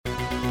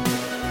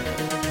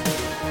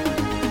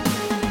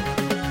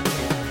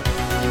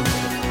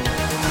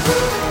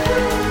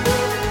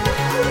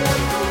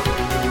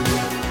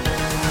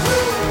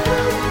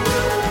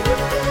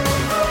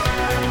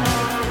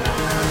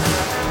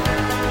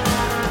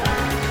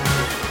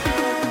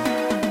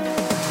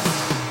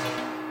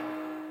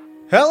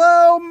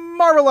Hello,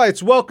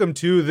 Marvelites! Welcome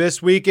to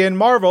This Week in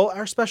Marvel,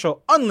 our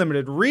special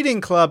Unlimited Reading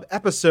Club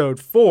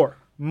episode for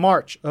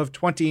March of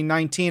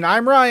 2019.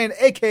 I'm Ryan,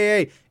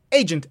 a.k.a.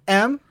 Agent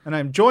M, and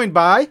I'm joined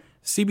by...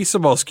 C.B.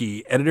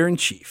 Cebulski,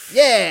 Editor-in-Chief.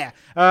 Yeah!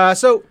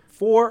 So,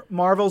 for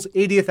Marvel's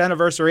 80th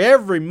anniversary,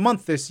 every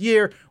month this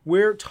year,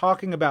 we're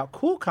talking about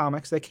cool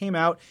comics that came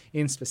out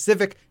in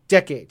specific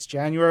decades.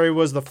 January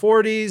was the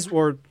 40s,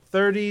 or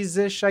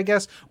 30s-ish, I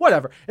guess.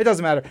 Whatever. It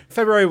doesn't matter.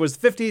 February was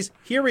the 50s.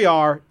 Here we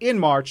are in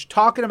March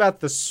talking about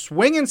the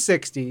swingin'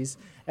 60s.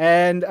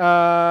 And,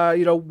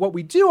 what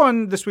we do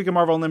on This Week in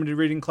Marvel Unlimited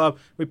Reading Club,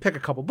 we pick a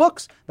couple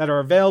books that are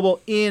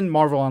available in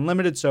Marvel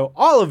Unlimited so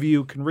all of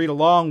you can read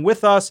along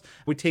with us.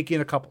 We take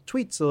in a couple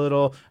tweets, a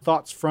little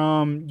thoughts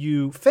from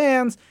you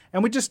fans,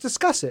 and we just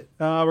discuss it.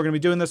 We're going to be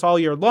doing this all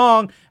year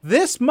long.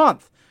 This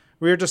month,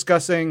 we're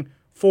discussing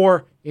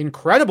 4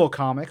 incredible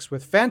comics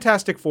with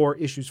Fantastic Four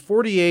issues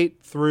 48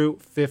 through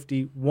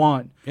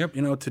 51. Yep,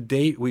 to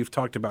date, we've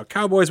talked about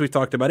cowboys, we've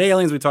talked about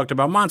aliens, we've talked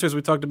about monsters,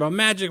 we've talked about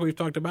magic, we've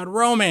talked about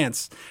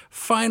romance.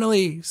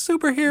 Finally,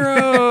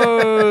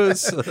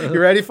 superheroes! You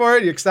ready for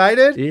it? You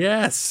excited?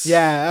 Yes.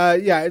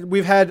 Yeah,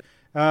 we've had...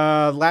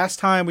 last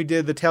time we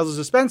did the Tales of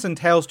Suspense and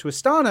Tales to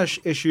Astonish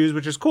issues,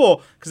 which is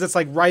cool because it's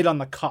like right on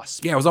the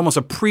cusp. Yeah, it was almost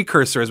a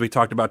precursor, as we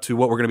talked about, to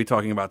what we're going to be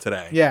talking about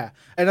today. Yeah.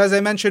 And as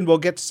I mentioned, we'll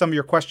get to some of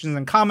your questions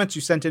and comments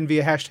you sent in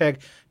via hashtag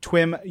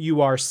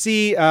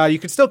TWIMURC. You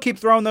can still keep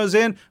throwing those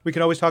in. We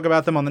can always talk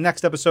about them on the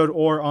next episode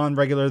or on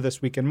regular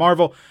This Week in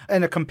Marvel.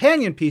 And a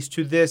companion piece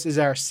to this is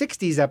our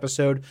 60s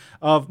episode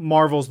of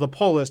Marvel's The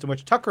Pull List, in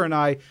which Tucker and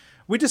I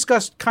we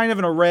discussed kind of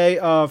an array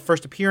of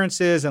first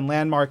appearances and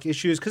landmark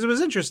issues because it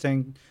was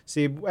interesting.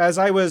 See, as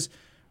I was,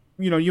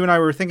 you and I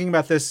were thinking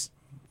about this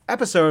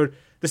episode,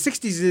 the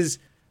 60s is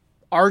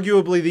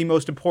arguably the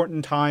most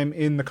important time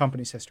in the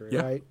company's history,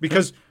 right?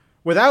 Because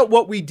without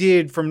what we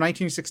did from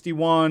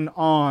 1961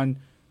 on,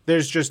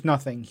 there's just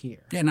nothing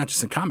here. Yeah, not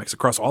just in comics,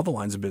 across all the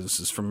lines of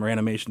businesses, from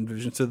animation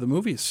division to the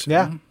movies.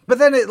 Yeah. But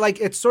then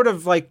it sort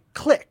of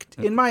clicked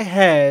in my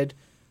head,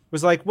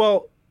 was like,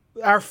 well,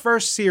 our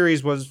first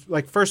series was,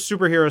 first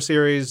superhero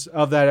series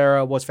of that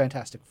era was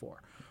Fantastic Four.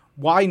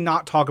 Why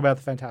not talk about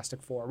the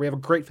Fantastic Four? We have a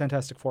great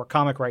Fantastic Four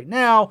comic right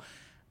now.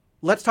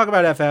 Let's talk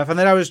about FF. And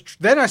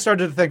then I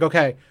started to think,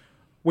 okay,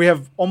 we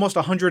have almost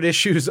 100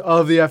 issues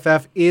of the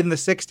FF in the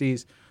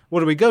 60s.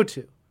 What do we go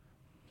to?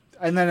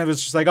 And then it was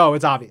just like, oh,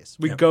 it's obvious.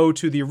 We go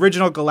to the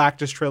original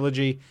Galactus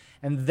trilogy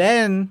and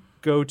then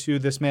go to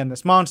This Man,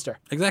 This Monster.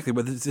 Exactly,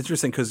 but it's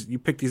interesting because you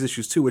pick these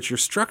issues too, which are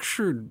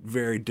structured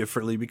very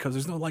differently because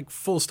there's no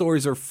full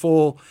stories or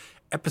full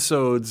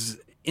episodes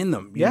in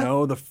them. You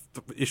know, the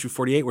issue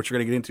 48, which we're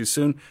going to get into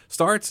soon,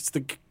 starts. It's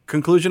the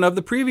conclusion of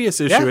the previous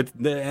issue.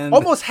 Yeah.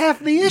 Almost half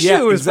the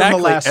issue is from the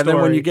last story. And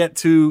then when you get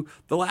to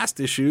the last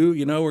issue,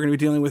 we're going to be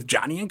dealing with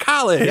Johnny in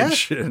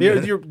college.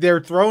 Yeah. They're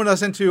throwing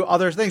us into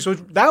other things. So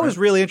that was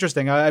really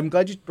interesting. I'm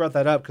glad you brought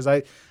that up because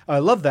I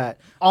love that.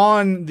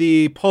 On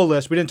the pull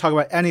list, we didn't talk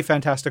about any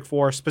Fantastic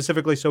Four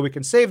specifically, so we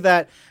can save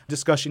that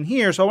discussion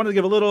here. So I wanted to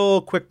give a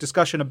little quick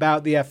discussion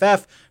about the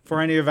FF for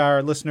any of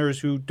our listeners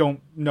who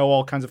don't know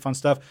all kinds of fun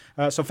stuff.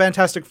 So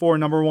Fantastic Four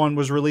 #1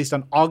 was released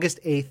on August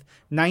 8th,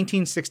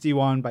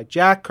 1961 by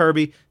Jack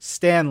Kirby,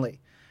 Stan Lee.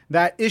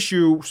 That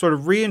issue sort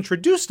of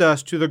reintroduced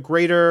us to the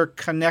greater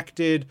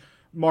connected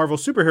Marvel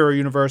superhero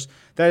universe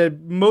that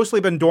had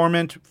mostly been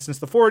dormant since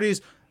the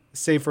 40s,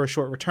 save for a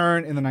short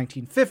return in the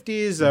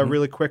 1950s, a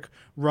really quick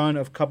run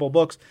of couple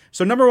books.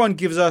 So #1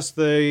 gives us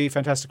the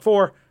Fantastic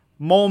Four,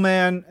 Mole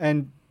Man,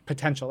 and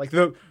potential.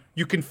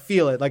 You can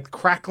feel it,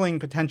 crackling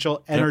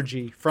potential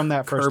energy from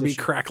that first Kirby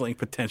issue. crackling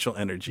potential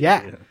energy.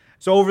 Yeah.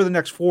 So over the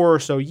next 4 or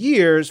so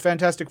years,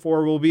 Fantastic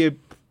Four will be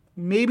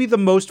maybe the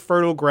most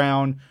fertile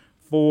ground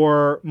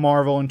for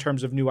Marvel in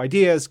terms of new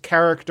ideas,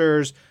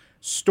 characters,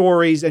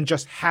 stories, and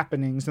just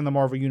happenings in the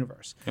Marvel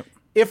Universe. Yep.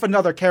 If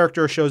another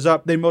character shows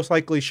up, they most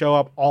likely show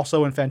up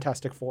also in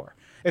Fantastic Four.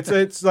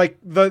 It's like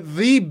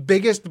the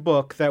biggest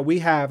book that we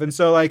have. And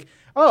so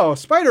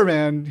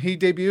Spider-Man, he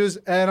debuts,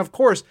 and of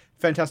course,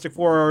 Fantastic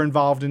Four are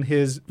involved in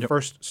his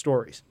first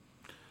stories.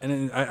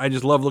 And I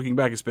just love looking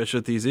back, especially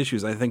at these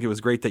issues. I think it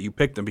was great that you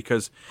picked them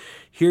because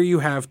here you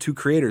have 2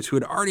 creators who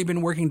had already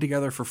been working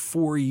together for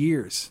 4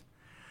 years,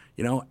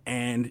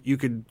 and you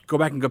could go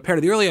back and compare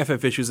to the early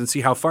FF issues and see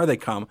how far they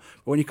come.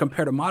 But when you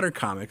compare to modern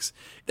comics,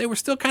 they were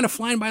still kind of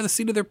flying by the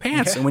seat of their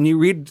pants. Yeah. And when you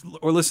read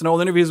or listen to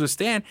old interviews with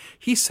Stan,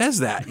 he says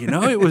that,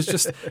 it was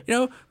just,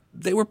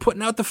 they were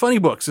putting out the funny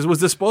books. It was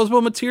disposable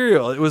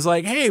material. It was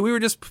like, hey, we were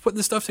just putting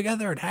this stuff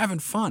together and having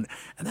fun.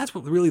 And that's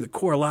what really the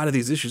core a lot of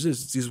these issues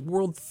is. It's these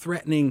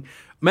world-threatening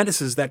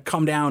menaces that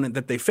come down and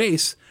that they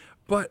face.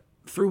 But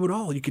through it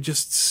all, you could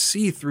just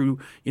see through,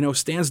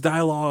 Stan's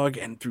dialogue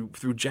and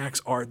through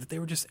Jack's art that they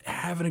were just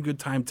having a good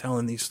time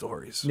telling these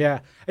stories. Yeah.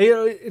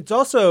 It's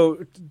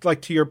also,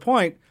 to your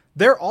point,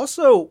 they're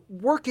also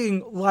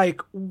working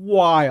like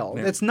wild.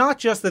 Yeah. It's not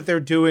just that they're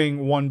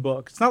doing one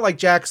book. It's not like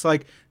Jack's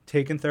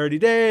taking 30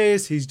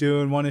 days, he's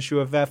doing one issue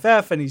of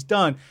FF, and he's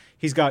done.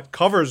 He's got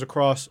covers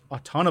across a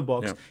ton of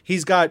books. Yeah.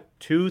 He's got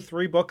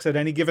 2-3 books at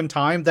any given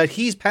time that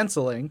he's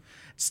penciling.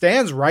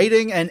 Stan's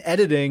writing and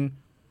editing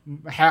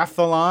half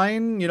the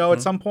line,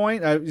 at some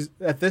point.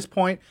 At this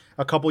point,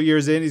 a couple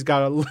years in, he's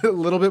got a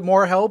little bit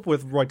more help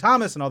with Roy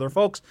Thomas and other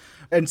folks.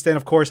 And Stan,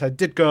 of course, had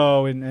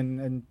Ditko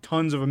and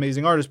tons of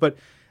amazing artists. But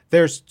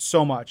there's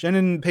so much. And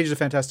in Pages of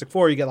Fantastic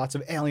Four, you get lots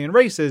of alien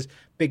races,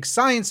 big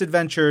science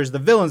adventures, the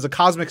villains, the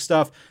cosmic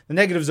stuff, the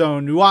Negative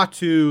Zone,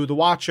 Nuatu, the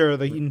Watcher,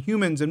 the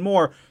Inhumans, and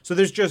more. So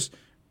there's just,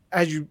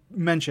 as you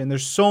mentioned,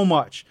 there's so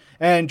much.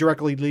 And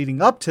directly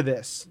leading up to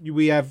this,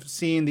 we have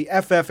seen the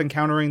FF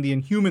encountering the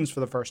Inhumans for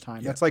the first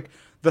time. Yeah. That's like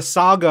the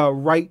saga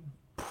right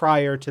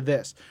prior to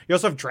this. You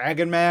also have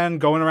Dragon Man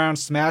going around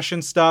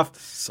smashing stuff.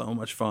 So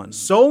much fun.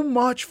 So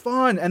much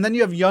fun. And then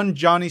you have young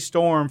Johnny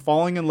Storm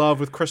falling in love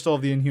with Crystal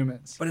of the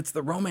Inhumans. But it's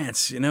the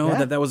romance,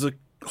 that was a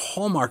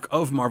hallmark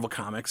of Marvel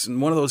Comics and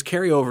one of those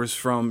carryovers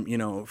from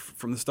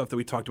the stuff that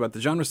we talked about,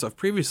 the genre stuff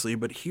previously.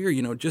 But here,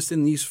 just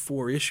in these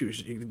 4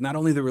 issues, not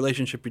only the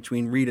relationship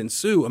between Reed and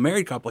Sue, a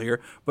married couple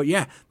here, but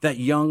that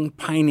young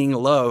pining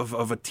love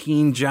of a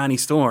teen Johnny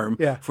Storm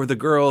for the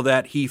girl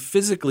that he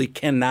physically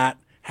cannot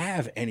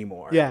have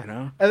anymore.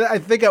 Yeah. And I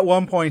think at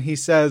one point he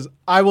says,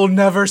 I will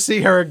never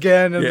see her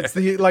again. And it's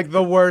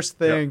the worst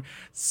thing. Yep.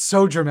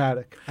 So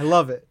dramatic. I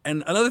love it.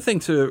 And another thing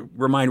to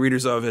remind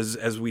readers of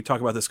as we talk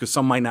about this, because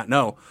some might not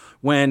know,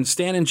 when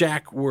Stan and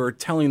Jack were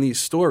telling these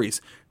stories,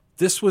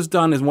 this was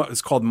done in what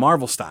is called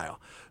Marvel style.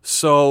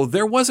 So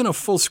there wasn't a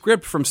full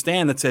script from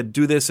Stan that said,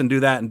 do this and do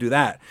that and do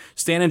that.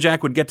 Stan and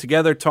Jack would get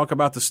together, talk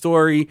about the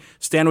story.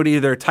 Stan would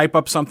either type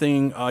up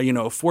something,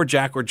 for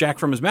Jack, or Jack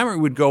from his memory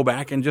would go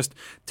back and just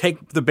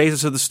take the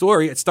basis of the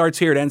story. It starts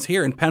here, it ends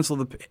here, and pencil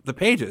the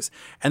pages.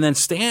 And then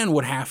Stan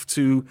would have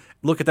to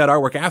look at that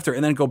artwork after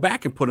and then go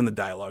back and put in the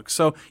dialogue.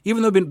 So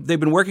even though they've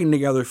been working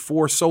together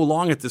for so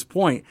long at this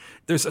point,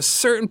 there's a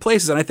certain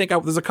places, and I think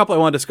there's a couple I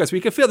want to discuss, where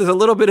you can feel there's a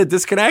little bit of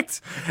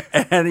disconnect.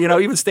 And,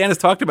 even Stan has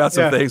talked about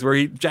some things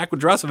where Jack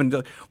would draw something and be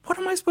like, what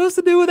am I supposed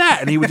to do with that?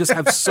 And he would just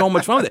have so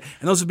much fun with it.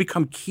 And those have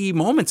become key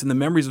moments in the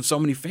memories of so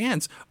many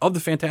fans of the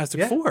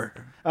Fantastic Four.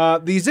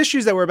 These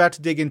issues that we're about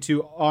to dig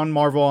into on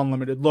Marvel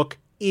Unlimited look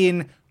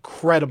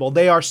incredible.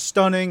 They are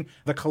stunning.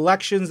 The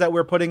collections that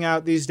we're putting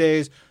out these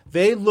days,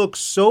 they look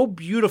so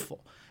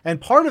beautiful. And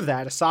part of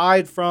that,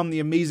 aside from the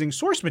amazing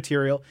source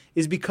material,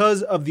 is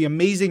because of the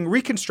amazing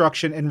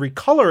reconstruction and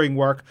recoloring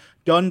work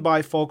done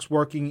by folks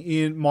working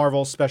in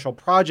Marvel's Special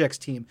Projects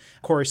team.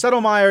 Corey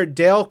Settlemeyer,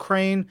 Dale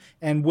Crane,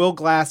 and Will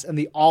Glass, and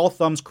the All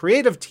Thumbs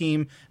creative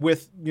team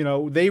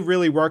they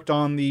really worked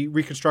on the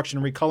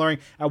reconstruction and recoloring.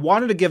 I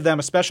wanted to give them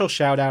a special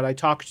shout out. I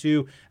talked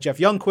to Jeff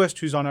Youngquist,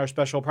 who's on our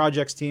Special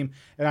Projects team,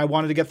 and I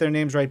wanted to get their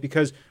names right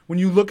because when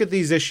you look at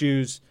these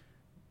issues,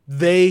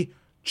 they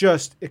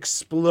just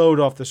explode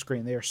off the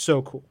screen. They are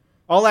so cool.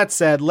 All that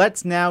said,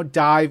 let's now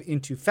dive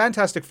into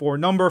Fantastic Four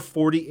number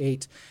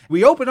 48.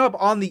 We open up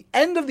on the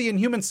end of the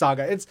Inhuman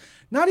saga. It's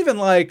not even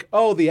like,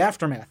 the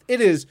aftermath.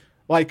 It is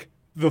like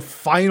the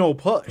final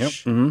push.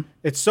 Yep. Mm-hmm.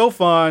 It's so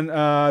fun.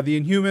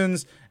 The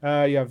Inhumans,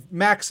 you have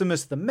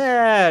Maximus the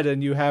Mad,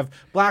 and you have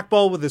Black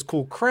Bolt with his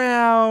cool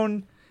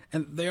crown.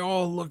 And they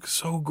all look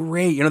so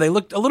great. They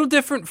looked a little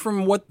different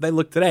from what they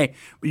look today,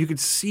 but you could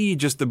see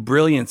just the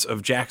brilliance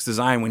of Jack's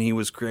design when he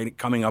was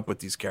coming up with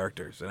these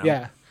characters.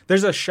 Yeah.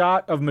 There's a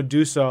shot of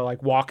Medusa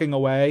walking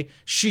away.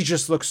 She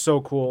just looks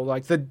so cool.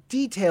 The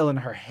detail in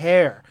her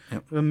hair,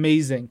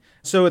 amazing.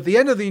 So at the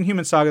end of the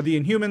Inhuman saga, the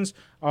Inhumans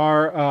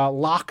are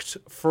locked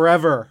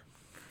forever.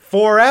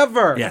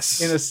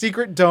 Yes. In a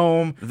secret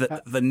dome.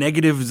 The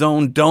Negative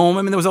Zone dome.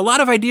 I mean, there was a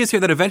lot of ideas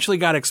here that eventually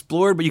got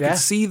explored, but you could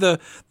see the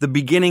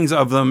beginnings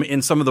of them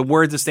in some of the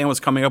words that Stan was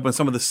coming up with,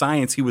 some of the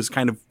science he was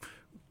kind of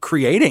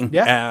creating,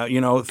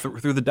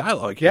 through the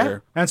dialogue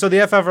here. And so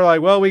the FF are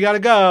like, well, we got to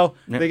go.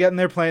 Yeah. They get in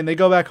their plane. They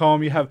go back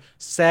home. You have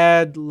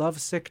sad,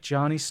 lovesick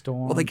Johnny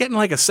Storm. Well, they get in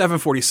a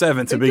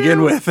 747 to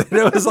begin with. And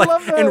it was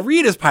and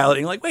Reed is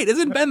piloting. Wait,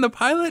 isn't Ben the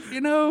pilot?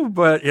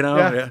 But,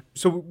 Yeah.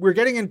 So we're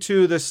getting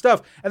into this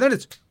stuff. And then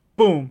it's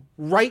boom,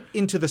 right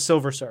into the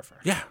Silver Surfer.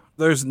 Yeah.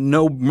 There's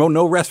no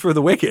rest for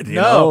the wicked.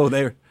 No.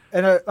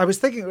 And I was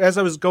thinking, as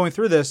I was going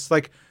through this,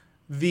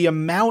 the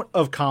amount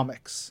of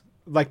comics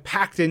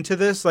packed into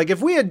this.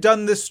 If we had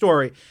done this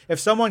story, if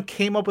someone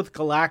came up with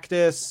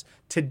Galactus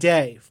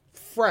today,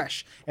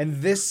 fresh,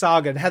 and this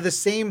saga had the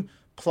same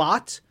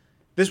plot,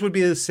 this would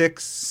be the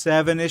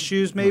 6-7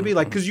 issues maybe.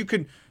 Because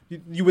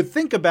you would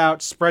think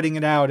about spreading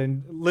it out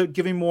and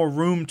giving more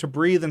room to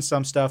breathe and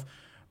some stuff.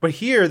 But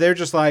here, they're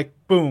just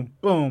boom,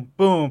 boom,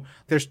 boom.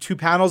 There's 2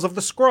 panels of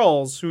the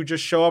Skrulls who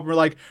just show up and we're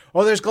like,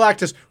 oh, there's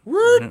Galactus.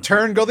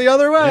 Turn, go the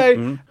other way.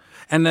 Mm-hmm.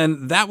 And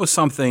then that was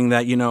something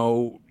that,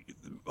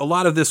 a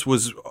lot of this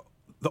was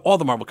all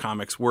the Marvel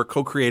comics were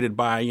co-created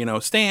by,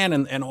 Stan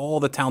and all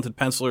the talented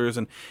pencilers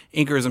and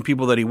inkers and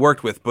people that he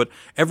worked with. But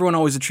everyone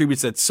always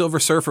attributes that Silver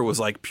Surfer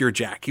was pure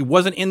Jack. He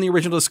wasn't in the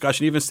original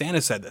discussion. Even Stan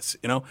has said this,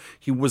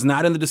 He was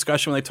not in the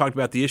discussion when they talked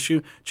about the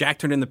issue. Jack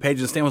turned in the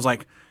pages and Stan was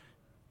like,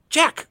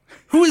 Jack,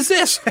 who is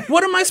this?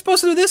 What am I supposed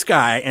to do with this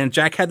guy? And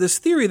Jack had this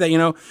theory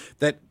that,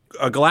 that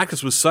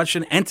Galactus was such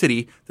an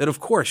entity that, of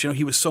course,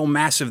 he was so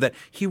massive that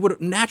he would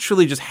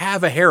naturally just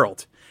have a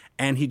herald.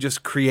 And he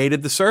just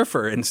created the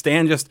Surfer, and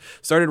Stan just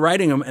started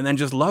writing him and then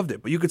just loved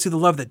it. But you could see the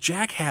love that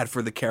Jack had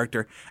for the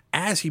character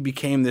as he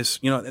became this,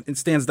 and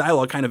Stan's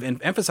dialogue kind of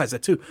emphasized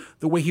that too.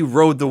 The way he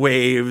rode the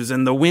waves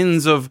and the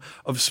winds of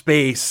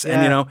space,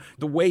 and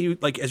the way you,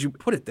 like, as you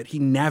put it, that he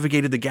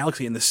navigated the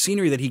galaxy and the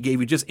scenery that he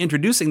gave you, just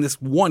introducing this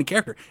one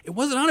character. It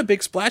wasn't on a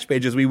big splash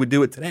page as we would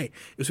do it today.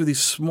 It was with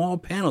these small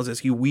panels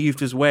as he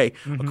weaved his way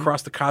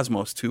across the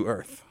cosmos to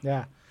Earth.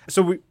 Yeah.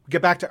 So we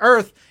get back to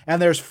Earth,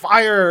 and there's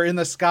fire in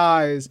the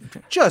skies.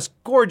 Just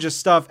gorgeous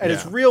stuff. And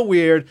it's real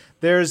weird.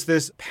 There's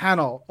this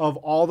panel of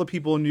all the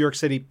people in New York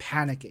City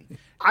panicking.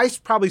 I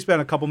probably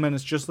spent a couple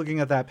minutes just looking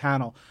at that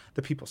panel.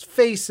 The people's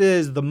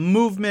faces, the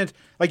movement.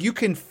 Like, you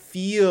can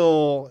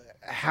feel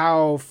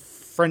how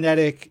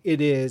frenetic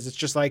it is. It's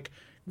just like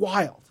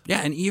wild.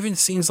 Yeah, and even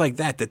scenes like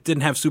that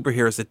didn't have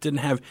superheroes, that didn't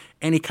have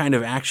any kind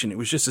of action. It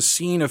was just a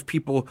scene of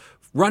people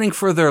running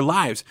for their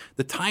lives.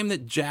 The time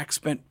that Jack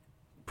spent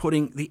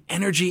putting the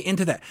energy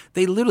into that.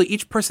 They literally,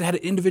 each person had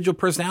an individual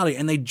personality,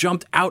 and they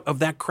jumped out of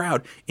that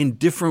crowd in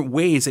different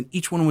ways, and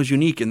each one was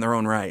unique in their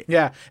own right.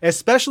 Yeah,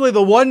 especially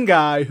the one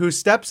guy who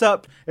steps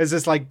up as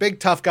this like big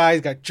tough guy.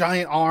 He's got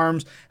giant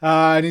arms,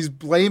 and he's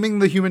blaming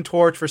the Human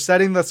Torch for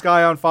setting the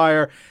sky on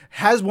fire.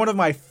 Has one of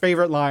my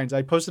favorite lines.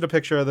 I posted a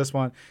picture of this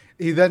one.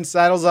 He then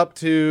saddles up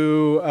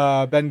to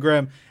Ben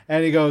Grimm,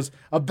 and he goes,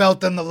 "A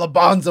belt in the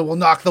Labanza will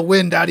knock the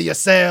wind out of your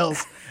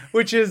sails,"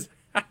 which is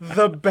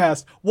the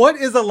best. What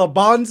is a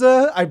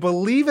labanza? I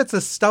believe it's a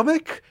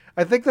stomach.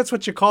 I think that's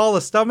what you call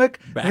a stomach.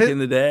 Back in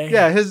the day.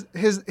 Yeah,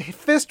 his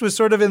fist was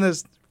sort of in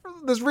this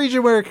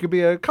region where it could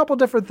be a couple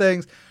different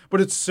things,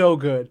 but it's so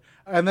good.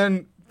 And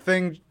then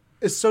Thing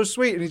is so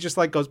sweet, and he just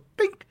like goes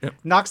bink,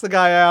 knocks the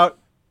guy out,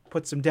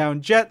 puts him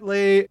down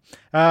gently.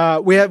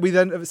 We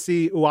then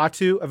see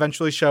Uatu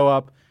eventually show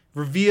up,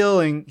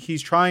 revealing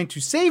he's trying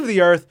to save the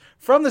Earth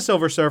from the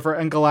Silver Surfer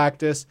and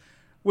Galactus,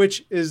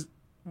 which is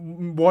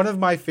one of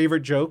my favorite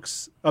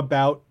jokes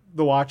about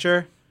the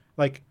Watcher.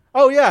 Like,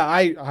 oh yeah,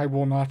 I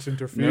will not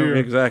interfere. No,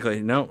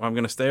 exactly. No, I'm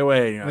going to stay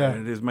away.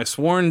 It is my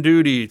sworn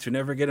duty to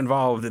never get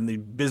involved in the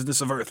business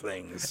of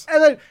Earthlings.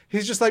 And then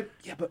he's just like,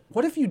 yeah, but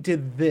what if you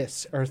did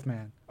this,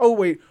 Earthman? Oh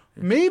wait,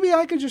 maybe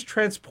I could just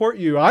transport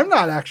you. I'm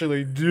not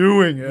actually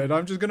doing it.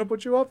 I'm just going to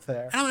put you up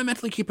there. And I'm going to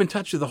mentally keep in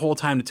touch with you the whole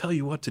time to tell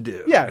you what to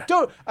do. Yeah,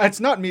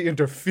 it's not me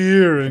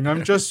interfering.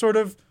 I'm just sort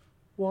of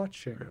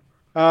watching.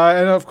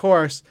 And of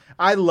course,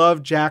 I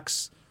love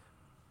Jack's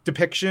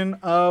depiction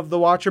of the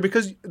Watcher,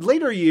 because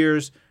later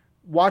years,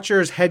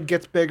 Watcher's head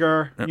gets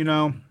bigger.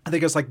 I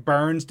think it's like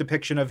Byrne's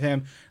depiction of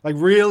him, like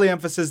really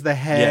emphasizes the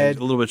head. Yeah,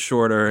 a little bit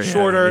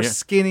shorter,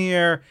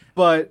 skinnier.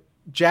 But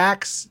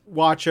Jack's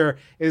Watcher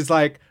is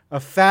like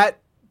a fat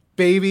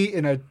baby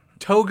in a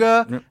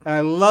toga. And I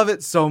love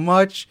it so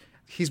much.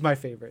 He's my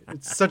favorite.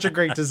 It's such a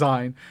great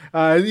design.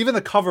 Even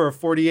the cover of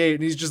 48,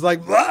 and he's just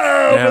like,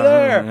 whoa, over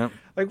there. Yeah.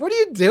 Like, what are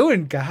you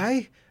doing,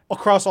 guy?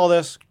 Across all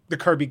this, the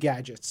Kirby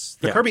gadgets.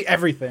 The Kirby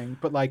everything.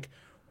 But like,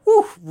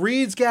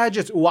 Reed's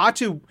gadgets.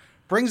 Uatu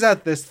brings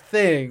out this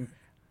thing.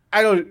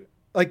 You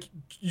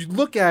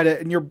look at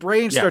it and your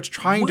brain starts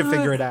trying to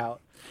figure it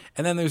out.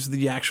 And then there's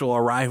the actual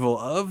arrival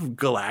of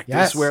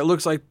Galactus, where it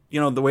looks like,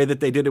 the way that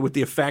they did it with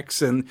the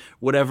effects and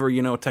whatever,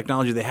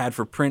 technology they had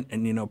for print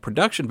and,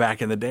 production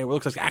back in the day, where it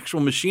looks like actual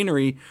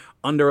machinery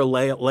under a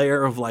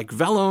layer of like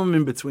vellum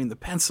in between the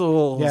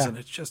pencils. Yeah. And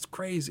it's just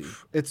crazy.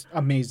 It's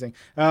amazing.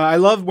 I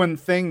love when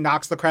Thing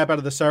knocks the crap out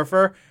of the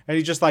Surfer and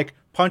he just like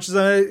punches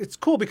him. It's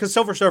cool because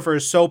Silver Surfer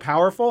is so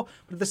powerful,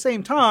 but at the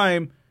same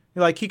time,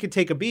 like, he could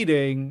take a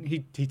beating.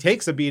 He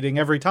takes a beating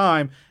every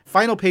time.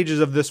 Final pages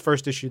of this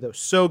first issue, though,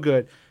 so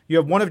good. You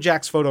have one of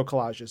Jack's photo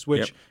collages,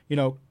 which,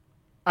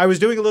 I was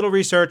doing a little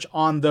research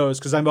on those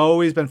because I've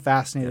always been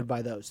fascinated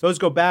by those. Those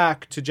go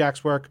back to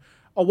Jack's work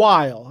a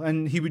while,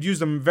 and he would use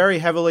them very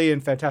heavily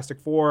in Fantastic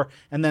Four,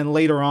 and then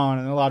later on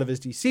in a lot of his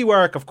DC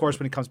work, of course,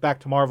 when he comes back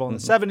to Marvel in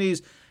the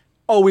 70s.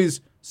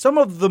 Always some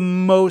of the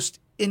most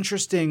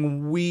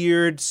interesting,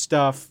 weird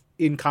stuff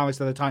in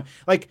comics at the time.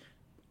 Like,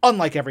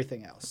 unlike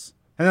everything else.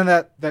 And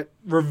then that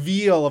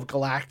reveal of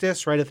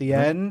Galactus right at the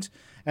end.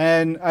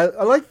 And I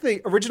like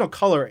the original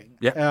coloring,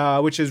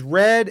 which is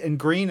red and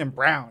green and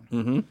brown.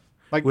 Mm-hmm.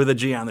 Like, with a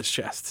G on his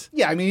chest.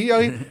 Yeah, I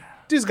mean,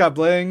 dude's got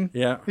bling.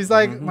 Yeah. He's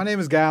like, my name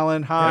is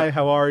Gallon. Hi,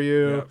 how are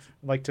you?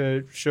 I'd like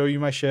to show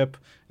you my ship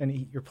and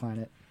eat your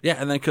planet. Yeah,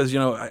 and then because,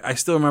 I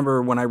still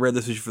remember when I read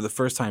this issue for the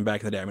first time back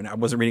in the day. I mean, I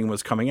wasn't reading what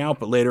was coming out,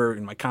 but later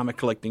in my comic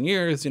collecting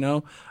years,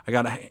 I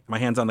got my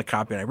hands on the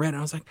copy and I read it, and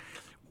I was like,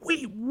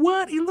 wait,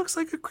 what? He looks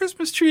like a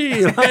Christmas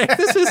tree. Like,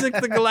 this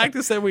isn't the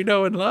Galactus that we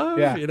know and love,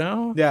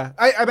 Yeah.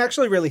 I'm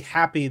actually really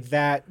happy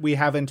that we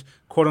haven't,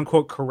 quote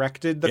unquote,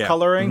 corrected the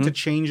coloring to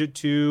change it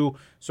to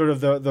sort of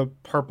the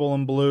purple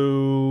and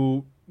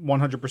blue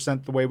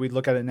 100% the way we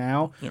look at it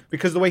now. Yep.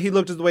 Because the way he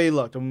looked is the way he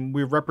looked. And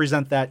we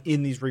represent that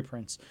in these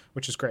reprints,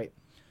 which is great.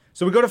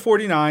 So we go to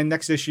 49,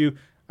 next issue.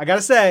 I got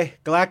to say,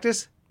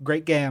 Galactus,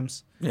 great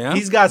gams. Yeah.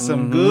 He's got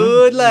some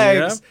good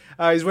legs.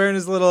 He's wearing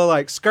his little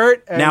like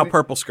skirt. And now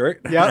purple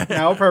skirt. Yep,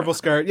 now a purple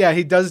skirt. Yeah,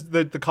 he does,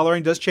 the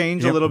coloring does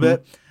change a little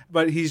bit.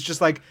 But he's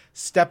just like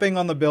stepping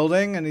on the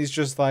building, and he's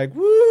just like,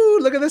 woo,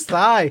 look at this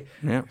thigh.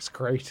 Yeah. It's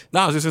great. No,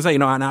 I was just going to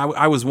say, and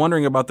I was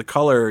wondering about the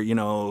color,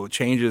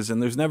 changes,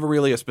 and there's never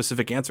really a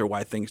specific answer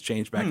why things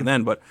changed back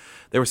then. But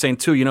they were saying,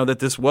 too, that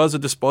this was a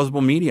disposable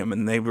medium,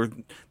 and they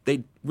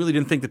really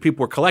didn't think that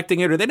people were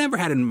collecting it, or they never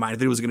had in mind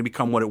that it was going to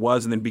become what it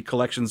was and then be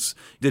collections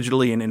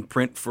digitally and in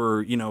print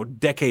for,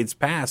 decades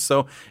past.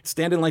 So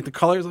standing like the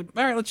colors, like,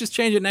 all right, let's just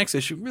change it next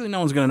issue. Really, no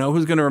one's going to know.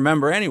 Who's going to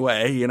remember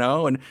anyway,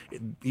 And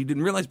you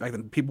didn't realize back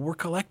then people were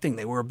collecting.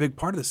 They were a big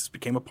part of this. It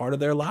became a part of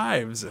their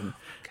lives. And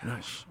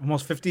gosh,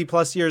 almost 50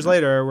 plus years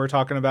later, we're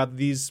talking about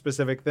these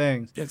specific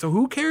things. Yeah, so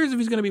who cares if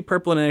he's going to be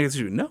purple in the next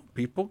issue? No,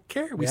 people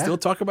care. We still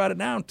talk about it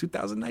now in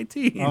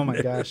 2019. Oh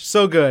my gosh,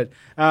 so good.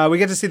 We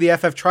get to see the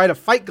FF try to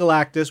fight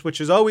Galactus, which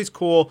is always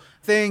cool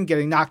thing,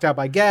 getting knocked out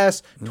by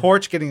gas,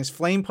 Torch getting his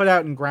flame put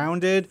out and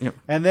grounded.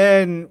 And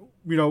then,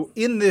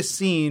 in this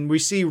scene, we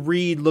see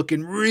Reed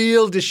looking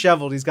real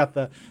disheveled. He's got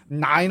the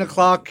 9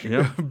 o'clock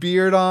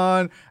beard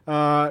on.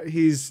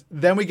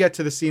 Then we get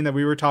to the scene that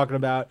we were talking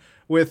about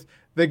with,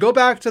 they go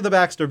back to the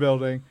Baxter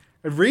building.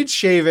 Reed's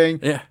shaving.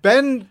 Yeah.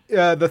 Ben,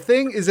 the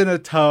thing is in a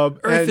tub.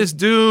 Earth is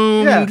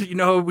doomed.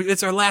 Yeah.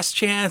 It's our last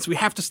chance. We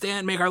have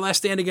to make our last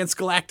stand against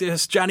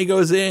Galactus. Johnny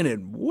goes in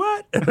and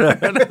what?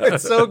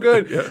 It's so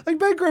good. Yeah. Like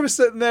Ben Grimm is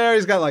sitting there.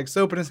 He's got like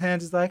soap in his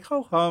hands. He's like,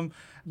 ho hum.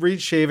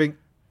 Reed's shaving.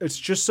 It's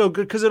just so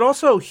good because it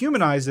also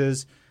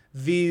humanizes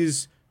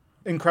these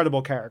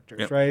incredible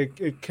characters, right?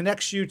 It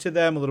connects you to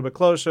them a little bit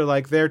closer.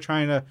 Like they're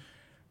trying to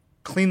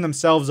clean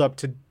themselves up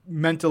to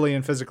mentally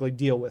and physically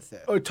deal with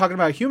it. Talking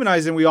about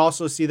humanizing, we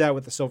also see that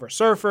with the Silver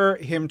Surfer,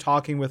 him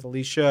talking with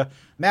Alicia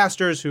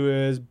Masters, who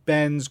is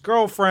Ben's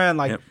girlfriend.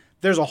 Like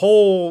there's a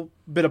whole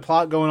bit of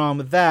plot going on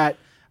with that.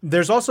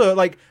 There's also,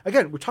 like,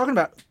 again, we're talking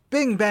about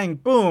bing, bang,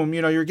 boom.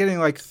 You're getting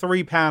like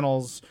 3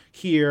 panels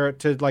here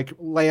to like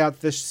lay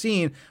out this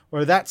scene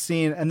or that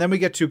scene. And then we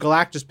get to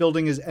Galactus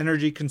building his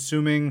energy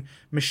consuming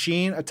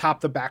machine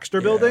atop the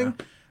Baxter building.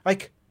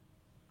 Like,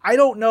 I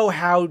don't know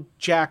how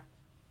Jack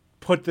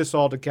put this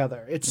all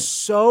together. It's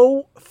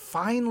so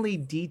finely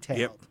detailed.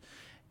 Yep.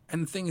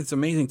 And the thing that's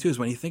amazing too is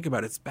when you think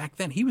about it, back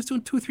then he was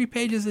doing 2 or 3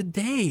 pages a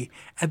day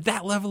at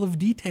that level of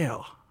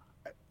detail.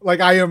 Like,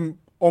 I am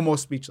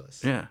almost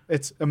speechless. Yeah.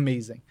 It's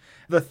amazing.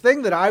 The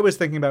thing that I was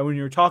thinking about when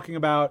you were talking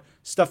about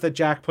stuff that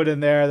Jack put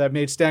in there that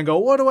made Stan go,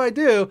 what do I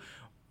do?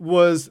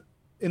 Was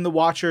in the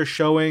Watcher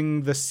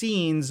showing the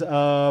scenes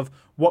of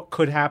what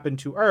could happen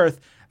to Earth.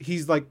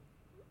 He's like,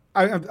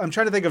 I'm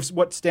trying to think of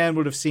what Stan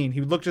would have seen. He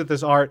looked at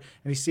this art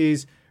and he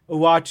sees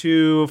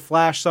Uatu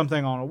flash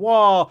something on a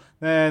wall.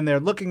 Then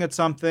they're looking at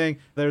something.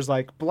 There's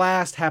like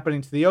blast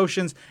happening to the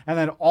oceans. And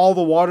then all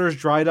the water's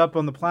dried up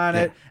on the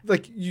planet. Yeah.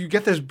 Like you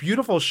get this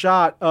beautiful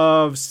shot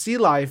of sea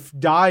life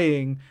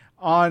dying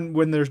on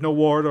when there's no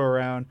water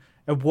around.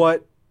 And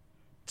what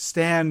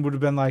Stan would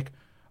have been like,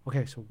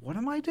 okay, so what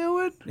am I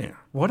doing? Yeah.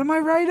 What am I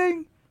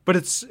writing? But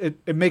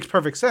it makes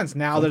perfect sense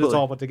now that it's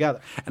all put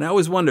together. And I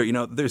always wonder,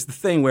 there's the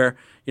thing where,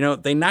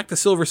 they knock the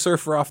Silver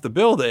Surfer off the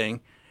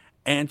building,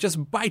 and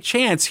just by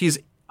chance, he's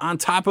on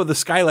top of the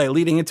skylight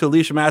leading into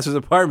Alicia Masters'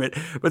 apartment.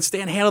 But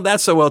Stan handled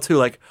that so well, too.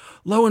 Like,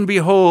 lo and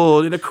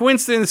behold, in a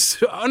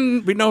coincidence,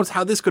 unbeknownst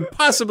how this could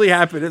possibly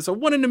happen. It's a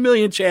 1 in a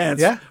million chance.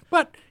 Yeah.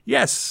 But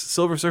yes,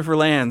 Silver Surfer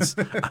lands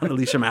on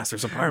Alicia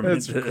Masters'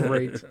 apartment. That's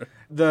great.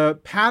 The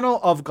panel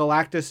of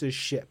Galactus'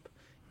 ship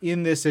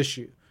in this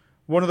issue,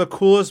 one of the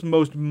coolest,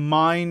 most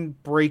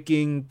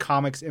mind-breaking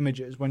comics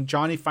images. When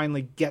Johnny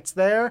finally gets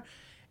there,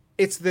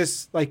 it's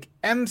this like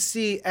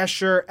MC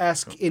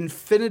Escher-esque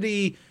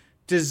infinity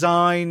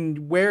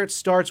design, where it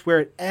starts, where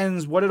it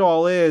ends, what it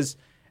all is,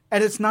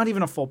 and it's not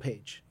even a full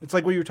page. It's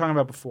like what you were talking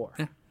about before.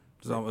 Yeah.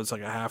 It's almost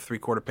like a half,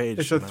 3/4 page.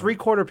 It's a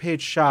 3/4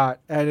 page shot,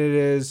 and it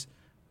is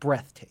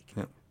breathtaking.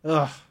 Yeah.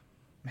 Ugh,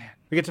 man.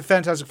 We get to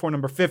Fantastic Four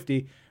number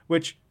 50,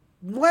 which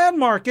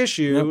landmark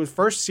issue,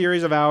 first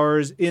series of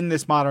ours in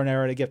this modern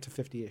era to get to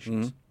 50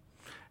 issues. Mm-hmm.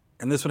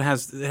 And this one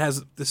has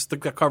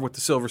the cover with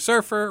the Silver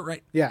Surfer,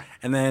 right? Yeah.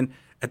 And then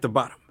at the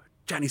bottom,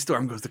 Johnny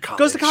Storm goes to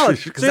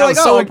college. Because so that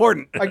was so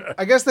important.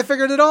 I guess they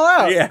figured it all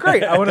out. Yeah.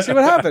 Great. I want to see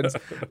what happens.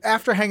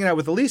 After hanging out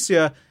with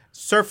Alicia,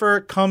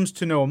 Surfer comes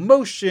to know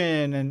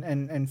emotion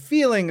and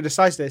feeling and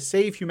decides to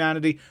save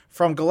humanity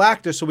from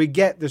Galactus. So we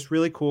get this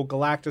really cool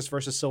Galactus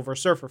versus Silver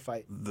Surfer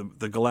fight.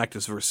 The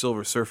Galactus versus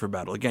Silver Surfer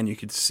battle. Again, you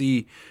could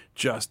see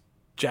just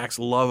Jack's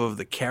love of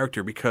the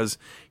character because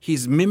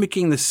he's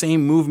mimicking the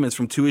same movements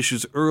from 2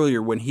 issues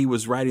earlier when he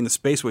was riding the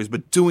spaceways,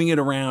 but doing it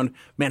around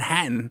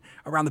Manhattan,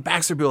 around the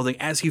Baxter building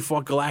as he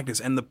fought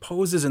Galactus. And the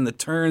poses and the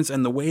turns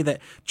and the way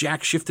that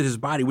Jack shifted his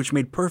body, which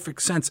made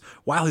perfect sense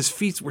while his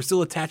feet were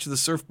still attached to the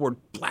surfboard,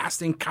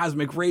 blasting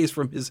cosmic rays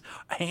from his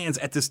hands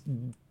at this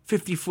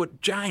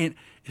 50-foot giant,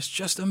 is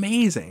just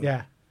amazing.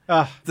 Yeah.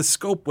 The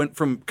scope went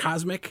from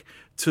cosmic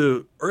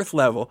to Earth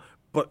level,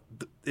 but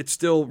it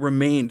still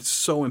remained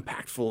so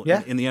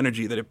impactful in the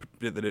energy that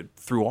it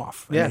threw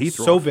off. Yeah, he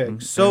threw so off.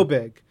 big, so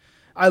big.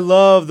 I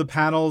love the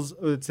panels.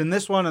 It's in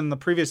this one and the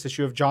previous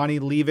issue of Johnny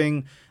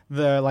leaving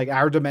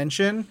our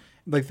dimension.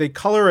 Like they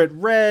color it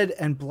red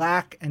and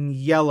black and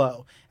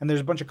yellow, and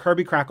there's a bunch of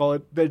Kirby crackle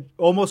that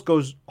almost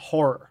goes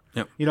horror.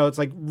 Yep. It's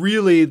like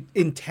really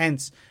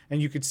intense, and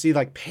you could see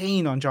like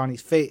pain on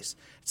Johnny's face.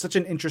 It's such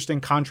an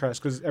interesting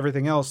contrast because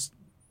everything else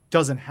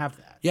doesn't have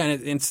that. Yeah,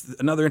 and it's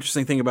another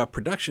interesting thing about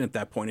production at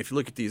that point. If you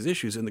look at these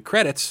issues in the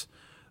credits,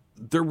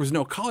 there was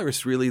no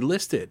colorist really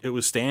listed. It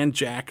was Stan,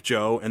 Jack,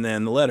 Joe, and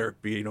then the letter,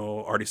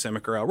 Artie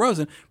Semick or Al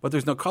Rosen, but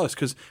there's no colorist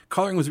because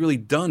coloring was really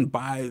done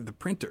by the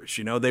printers.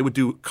 They would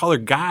do color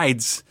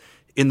guides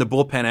in the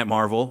bullpen at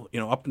Marvel,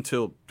 up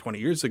until 20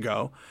 years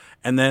ago,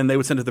 and then they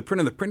would send it to the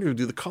printer. The printer would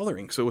do the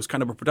coloring, so it was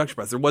kind of a production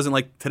process. There wasn't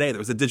like today. There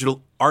was a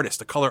digital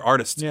artist, a color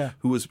artist,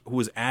 who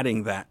was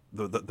adding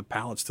the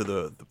palettes to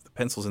the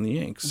pencils and the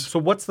inks. So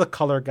what's the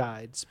color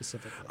guide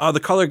specifically? The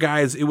color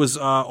guides, it was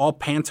all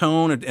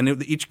Pantone,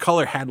 and each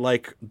color had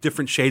like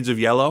different shades of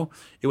yellow.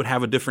 It would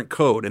have a different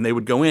code, and they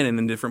would go in, and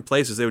in different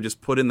places, they would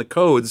just put in the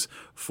codes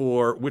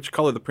for which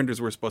color the printers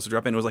were supposed to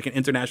drop in. It was like an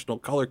international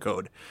color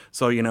code.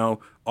 So,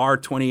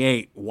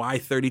 R28,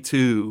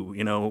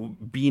 Y32,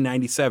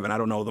 B97. I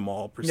don't know them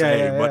all per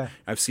se, but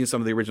I've seen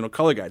some of the original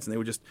color guides, and they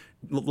would just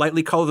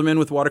lightly color them in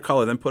with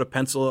watercolor, then put a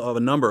pencil of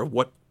a number of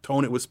what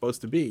tone it was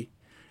supposed to be.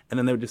 And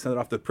then they would just send it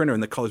off to the printer,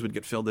 and the colors would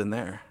get filled in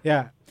there.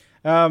 Yeah.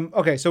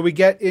 Okay, so we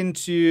get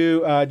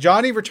into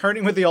Johnny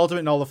returning with the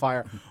ultimate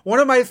nullifier. One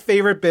of my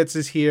favorite bits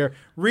is here.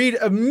 Reed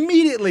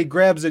immediately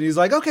grabs it. He's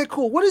like, okay,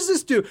 cool. What does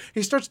this do?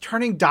 He starts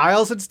turning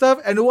dials and stuff,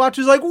 and the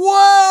Watcher's like,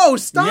 whoa,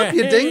 stop,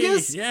 you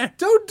dingus. Yeah.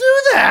 Don't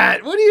do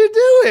that. What are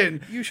you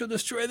doing? You shall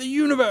destroy the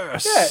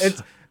universe. Yeah,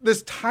 it's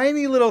this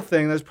tiny little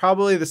thing that's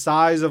probably the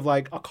size of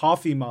like a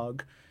coffee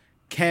mug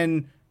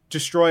can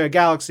destroy a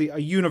galaxy, a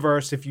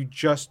universe, if you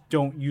just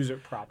don't use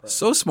it properly.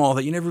 So small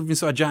that you never even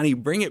saw Johnny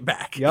bring it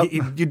back. Yep.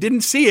 You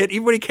didn't see it.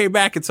 Even when he came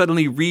back, and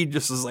suddenly Reed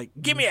just was like,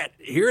 give me it.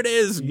 Here it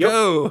is.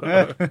 Go.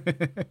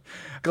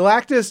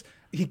 Galactus,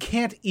 he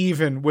can't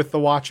even with the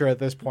Watcher at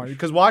this point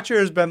because Watcher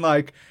has been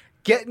like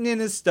getting in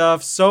his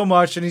stuff so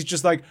much, and he's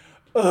just like,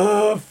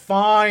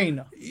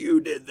 fine.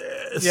 You did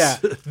this. Yeah,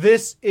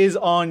 this is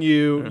on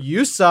you.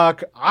 You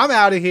suck. I'm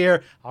out of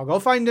here. I'll go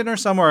find dinner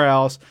somewhere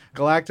else.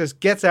 Galactus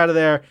gets out of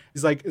there.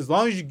 He's like, as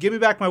long as you give me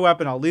back my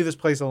weapon, I'll leave this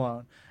place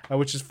alone,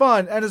 which is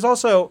fun. And is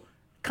also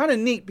kind of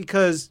neat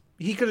because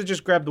he could have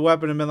just grabbed the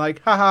weapon and been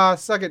like, haha,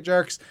 suck it,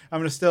 jerks. I'm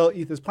going to still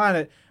eat this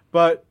planet.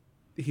 But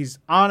he's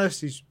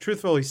honest. He's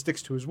truthful. He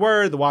sticks to his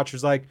word. The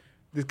Watcher's like,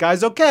 this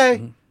guy's okay.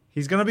 Mm-hmm.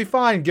 He's going to be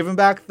fine. Give him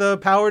back the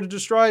power to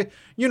destroy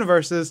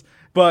universes.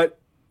 But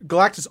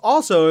Galactus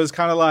also is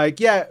kind of like,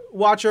 yeah,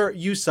 Watcher,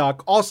 you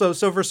suck. Also,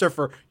 Silver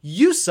Surfer,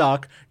 you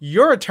suck.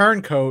 You're a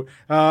turncoat.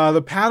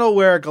 The panel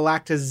where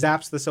Galactus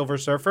zaps the Silver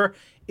Surfer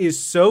is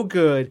so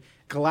good.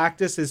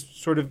 Galactus is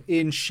sort of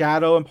in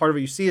shadow, and part of it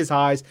you see his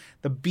eyes.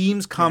 The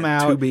beams come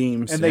out. 2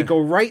 beams. And they go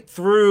right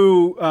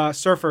through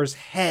Surfer's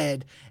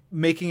head,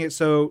 making it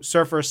so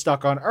Surfer is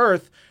stuck on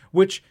Earth,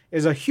 which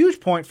is a huge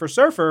point for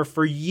Surfer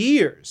for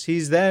years.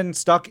 He's then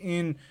stuck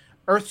in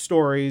Earth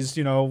stories,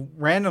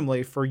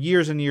 randomly for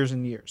years and years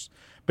and years.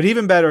 But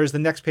even better is the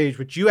next page,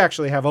 which you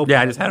actually have open.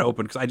 Yeah, I just had it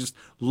open because I just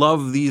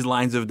love these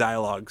lines of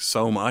dialogue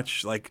so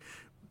much. Like,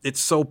 it's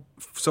so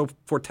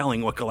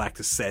foretelling what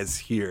Galactus says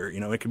here.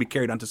 It can be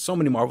carried onto so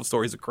many Marvel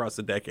stories across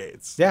the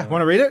decades. Yeah,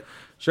 want to read it?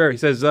 Sure. He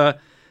says, the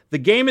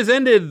game is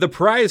ended, the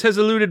prize has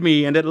eluded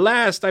me, and at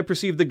last I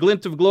perceive the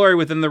glint of glory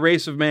within the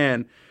race of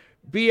man.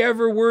 Be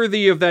ever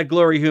worthy of that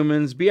glory,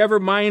 humans. Be ever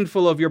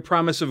mindful of your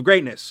promise of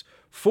greatness.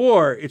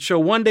 For it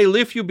shall one day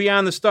lift you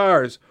beyond the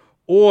stars,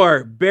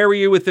 or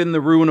bury you within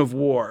the ruin of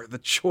war. The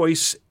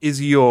choice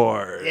is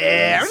yours.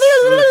 Yeah.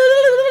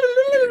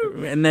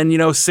 And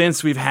then,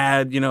 since we've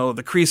had, the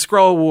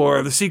Kree-Skrull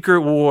War, the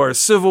Secret War,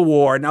 Civil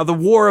War, now the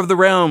War of the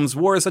Realms.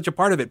 War is such a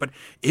part of it. But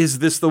is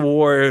this the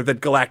war that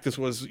Galactus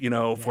was,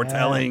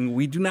 foretelling?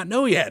 We do not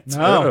know yet.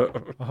 No.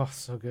 Oh,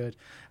 so good.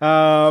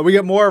 We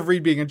get more of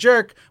Reed being a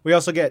jerk. We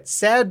also get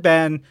Sad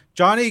Ben,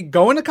 Johnny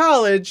going to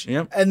college,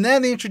 and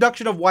then the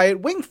introduction of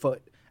Wyatt Wingfoot.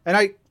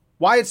 And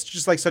Wyatt's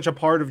just like such a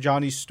part of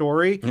Johnny's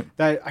story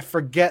that I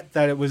forget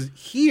that it was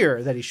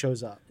here that he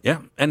shows up.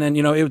 Yeah. And then,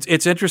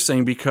 it's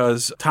interesting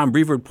because Tom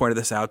Brevoort pointed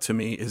this out to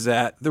me, is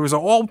that there was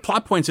all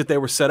plot points that they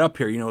were set up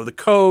here. The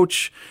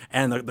coach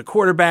and the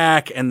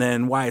quarterback, and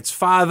then Wyatt's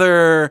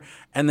father,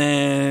 and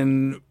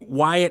then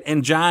Wyatt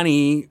and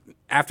Johnny,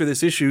 after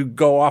this issue,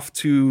 go off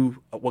to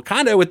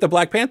Wakanda with the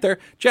Black Panther.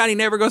 Johnny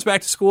never goes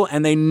back to school,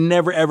 and they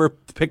never, ever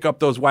pick up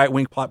those Wyatt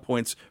Wing plot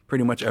points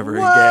pretty much ever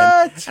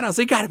again. And I was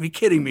like, you got to be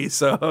kidding me.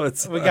 So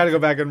we got to go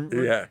back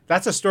and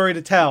that's a story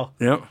to tell.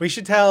 Yep. We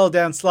should tell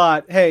Dan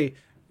Slott, hey,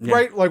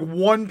 write like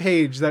one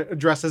page that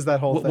addresses that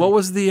whole thing. What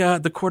was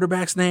the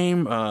quarterback's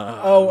name?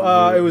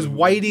 It was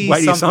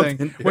Whitey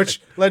something,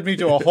 which led me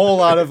to a whole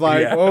lot of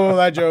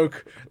that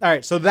joke. All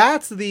right, so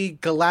that's the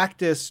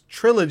Galactus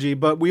trilogy,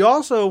 but we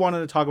also wanted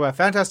to talk about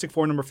Fantastic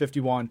Four number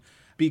 51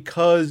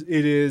 because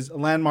it is a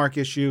landmark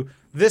issue.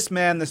 This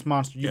Man, This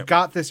Monster. You've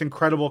got this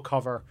incredible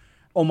cover,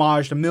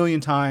 homaged a million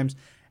times,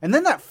 And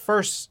then that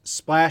first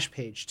splash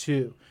page,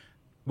 too,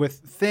 with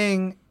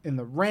Thing in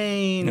the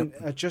rain,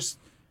 just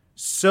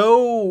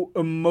so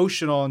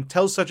emotional and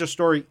tells such a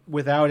story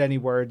without any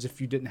words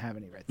if you didn't have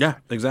any right there. Yeah,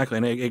 exactly.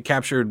 And it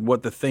captured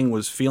what the Thing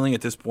was feeling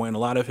at this point, a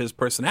lot of his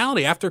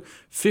personality after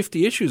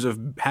 50 issues of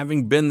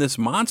having been this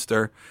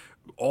monster,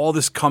 all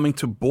this coming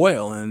to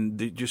boil, and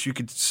you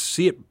could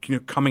see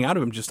it coming out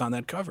of him just on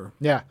that cover.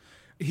 Yeah.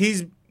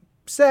 He's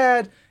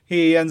sad.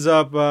 He ends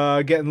up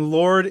getting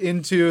lured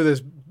into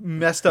this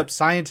messed up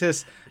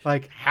scientist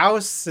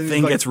house. And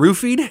Thing gets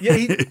roofied?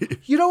 Yeah,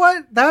 you know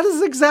what? That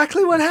is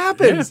exactly what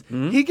happens. Yeah.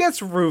 Mm-hmm. He gets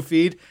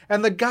roofied,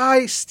 and the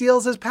guy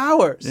steals his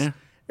powers. Yeah.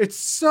 It's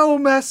so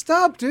messed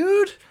up,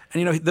 dude.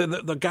 And,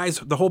 the guys,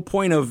 the whole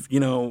point of,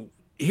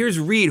 here's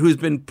Reed, who's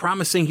been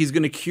promising he's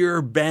going to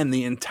cure Ben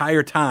the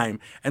entire time.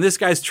 And this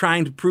guy's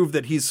trying to prove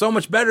that he's so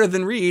much better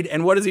than Reed.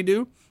 And what does he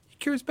do? He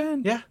cures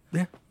Ben. Yeah.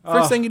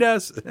 First thing he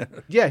does.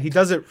 Yeah, he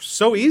does it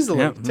so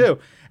easily, too.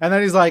 And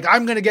then he's like,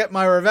 I'm going to get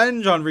my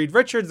revenge on Reed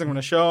Richards. I'm going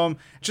to show him.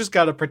 Just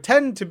got to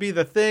pretend to be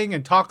the Thing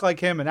and talk like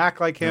him and act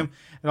like him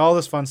and all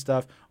this fun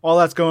stuff. All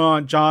that's going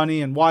on.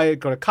 Johnny and Wyatt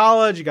go to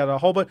college. You got a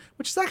whole bunch,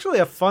 which is actually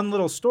a fun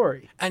little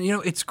story. And,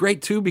 it's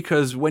great, too,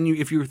 because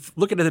if you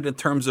look at it in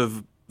terms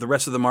of the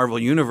rest of the Marvel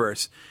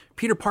Universe,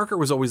 Peter Parker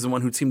was always the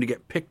one who seemed to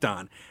get picked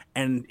on.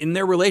 And in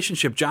their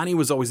relationship, Johnny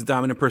was always the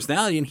dominant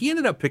personality, and he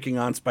ended up picking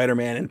on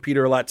Spider-Man and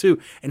Peter a lot,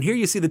 too. And here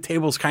you see the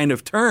tables kind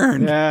of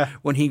turned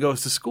when he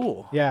goes to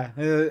school. Yeah.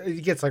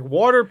 He gets,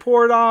 water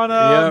poured on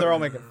him. They're all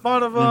making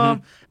fun of him.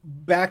 Mm-hmm.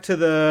 Back to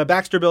the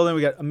Baxter building,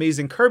 we got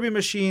amazing Kirby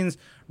machines.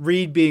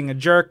 Reed being a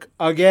jerk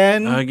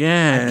again.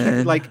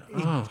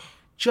 He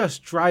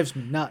just drives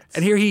me nuts.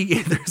 And here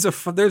this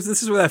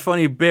is where that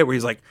funny bit where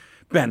he's like,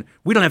 Ben,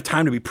 we don't have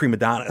time to be prima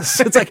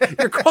donnas. It's like,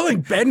 you're calling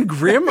Ben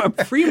Grimm a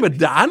prima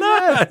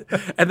donna?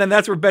 And then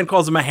that's where Ben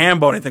calls him a ham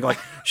bone. I think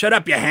shut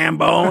up, you ham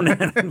bone.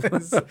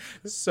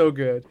 So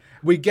good.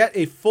 We get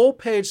a full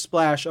page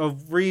splash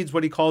of Reed's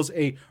what he calls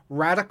a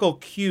radical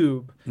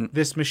cube,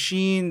 this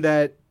machine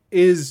that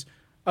is,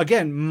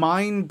 again,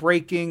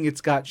 mind-breaking.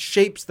 It's got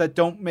shapes that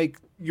don't make,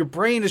 your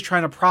brain is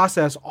trying to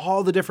process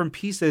all the different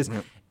pieces.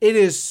 Yep. It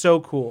is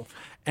so cool.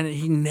 And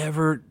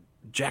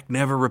Jack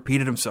never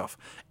repeated himself.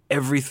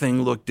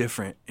 Everything looked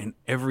different in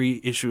every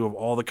issue of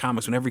all the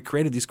comics. Whenever he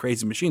created these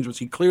crazy machines, which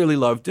he clearly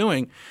loved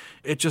doing,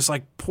 it just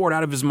poured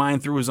out of his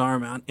mind through his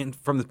arm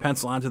from the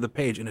pencil onto the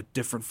page in a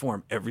different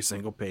form. Every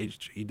single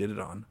page he did it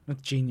on.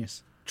 That's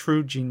genius.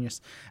 True genius.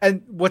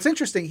 And what's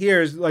interesting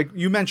here is,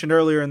 you mentioned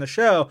earlier in the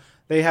show,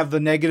 they have the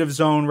negative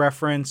zone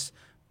reference,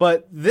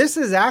 but this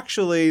is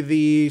actually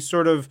the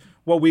sort of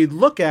what we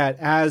look at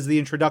as the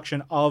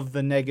introduction of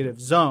the negative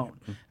zone.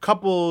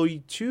 Couple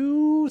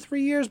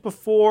 2-3 years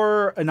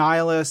before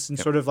Annihilus and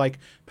sort of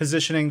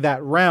positioning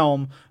that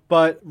realm.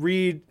 But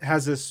Reed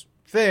has this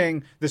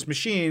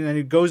machine, and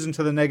he goes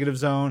into the negative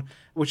zone,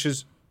 which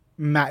is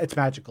it's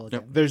magical again.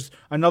 Yep. There's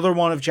another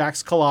one of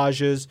Jack's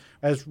collages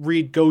as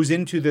Reed goes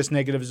into this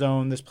negative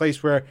zone, this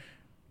place where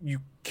you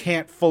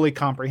can't fully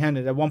comprehend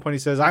it. At one point he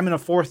says, I'm in a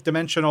 4th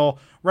dimensional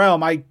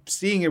realm. I'm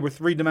seeing it with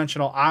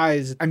 3-dimensional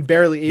eyes. I'm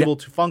barely able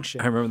to function.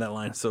 I remember that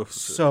line. So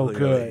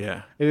good. Really,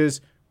 yeah. It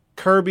is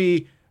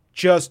Kirby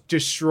just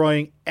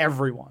destroying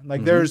everyone.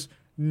 There's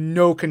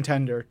no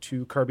contender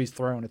to Kirby's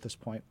throne at this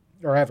point,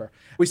 or ever.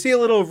 We see a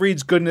little of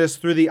Reed's goodness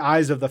through the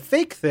eyes of the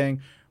fake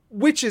Thing,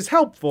 which is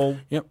helpful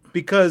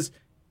because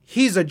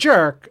he's a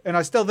jerk, and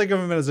I still think of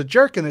him as a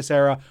jerk in this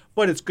era,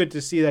 but it's good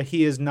to see that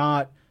he is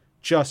not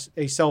just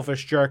a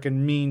selfish jerk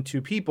and mean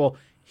to people.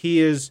 He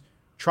is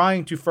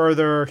trying to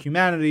further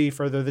humanity,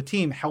 further the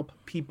team, help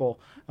people,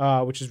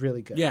 which is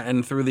really good. Yeah,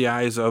 and through the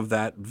eyes of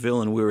that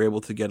villain, we were able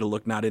to get a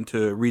look not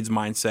into Reed's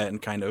mindset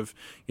and kind of,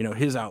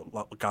 his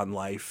outlook on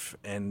life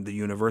and the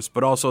universe,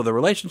 but also the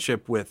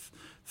relationship with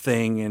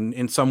Thing and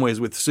in some ways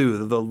with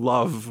Sue, the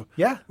love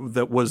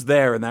that was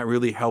there, and that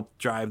really helped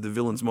drive the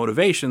villain's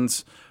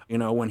motivations,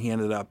 when he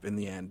ended up in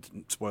the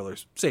end,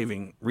 spoilers,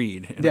 saving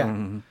Reed. Yeah.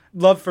 Mm-hmm.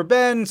 Love for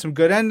Ben, some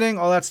good ending,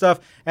 all that stuff.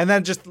 And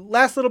then just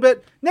last little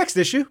bit, next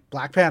issue,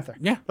 Black Panther.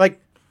 Yeah.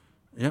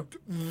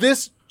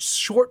 This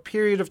short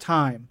period of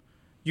time,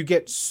 you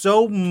get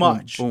so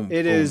much.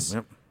 It is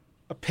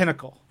a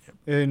pinnacle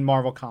in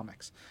Marvel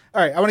Comics.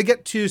 All right, I want to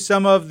get to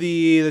some of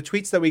the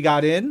tweets that we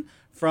got in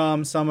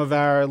from some of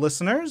our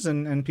listeners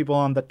and people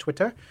on the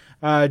Twitter.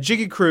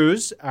 Jiggy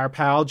Cruz, our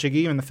pal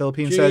Jiggy in the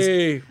Philippines,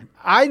 says,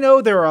 I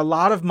know there are a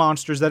lot of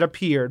monsters that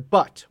appeared,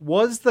 but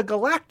was the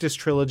Galactus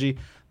trilogy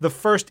the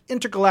first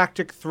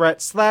intergalactic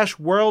threat /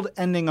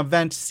 world-ending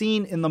event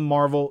seen in the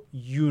Marvel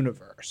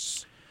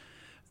Universe?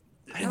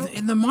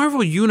 In the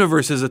Marvel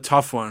Universe is a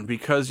tough one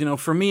because,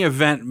 for me,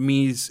 event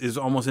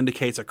almost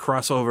indicates a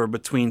crossover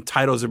between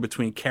titles or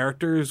between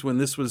characters when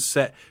this was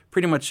set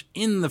pretty much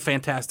in the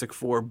Fantastic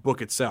Four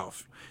book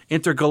itself.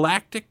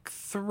 Intergalactic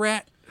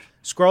threat?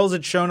 Skrulls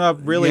had shown up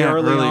really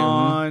early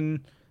on.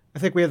 Mm-hmm. I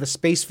think we had the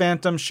Space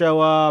Phantom show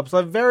up.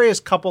 So various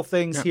couple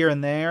things here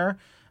and there.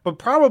 But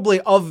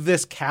probably of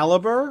this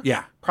caliber,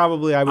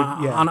 probably I would.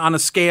 On a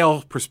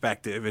scale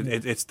perspective,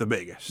 it's the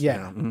biggest.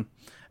 Yeah. You know?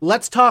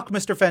 Let's Talk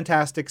Mr.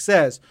 Fantastic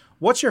says,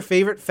 what's your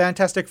favorite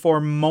Fantastic Four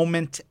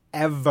moment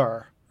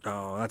ever?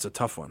 Oh, that's a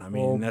tough one. I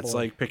mean, that's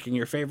like picking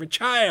your favorite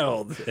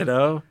child, you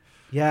know?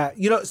 Yeah.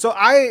 So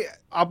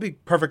I'll be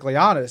perfectly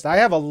honest. I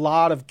have a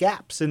lot of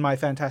gaps in my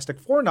Fantastic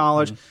Four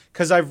knowledge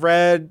because I've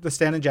read the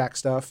Stan and Jack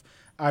stuff.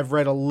 I've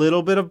read a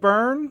little bit of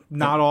Byrne,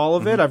 not all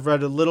of it. I've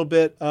read a little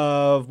bit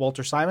of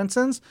Walter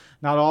Simonson's,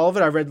 not all of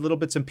it. I've read little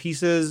bits and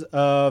pieces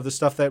of the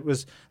stuff that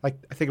was, like,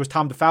 I think it was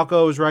Tom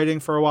DeFalco was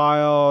writing for a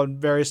while and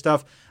various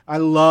stuff. I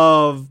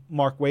love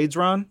Mark Waid's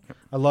run.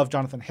 I love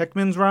Jonathan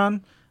Hickman's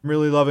run. I'm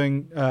really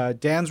loving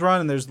Dan's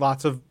run, and there's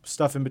lots of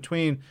stuff in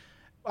between.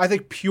 I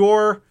think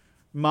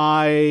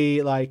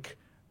my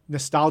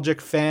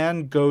nostalgic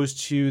fan goes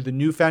to the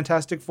new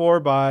Fantastic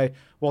Four by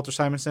Walter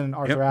Simonson and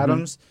Arthur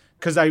Adams,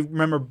 because I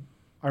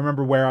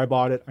remember where I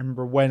bought it. I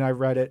remember when I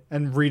read it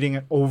and reading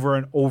it over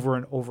and over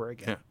and over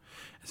again. Yeah.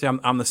 See,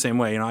 I'm the same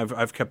way. You know,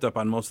 I've kept up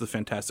on most of the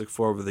Fantastic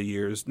Four over the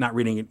years, not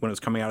reading it when it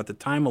was coming out at the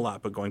time a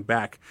lot, but going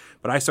back.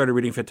 But I started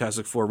reading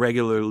Fantastic Four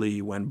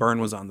regularly when Byrne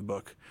was on the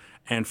book.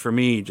 And for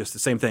me, just the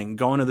same thing,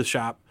 going to the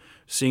shop,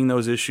 seeing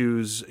those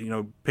issues, you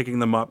know, picking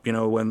them up, you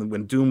know,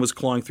 when Doom was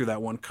clawing through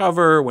that one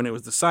cover, when it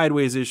was the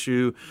Sideways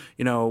issue,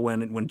 you know,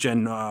 when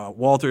Jen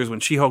Walters, when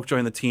She-Hulk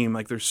joined the team,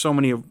 like there's so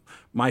many of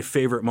my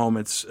favorite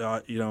moments,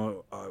 for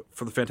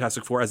the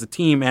Fantastic Four as a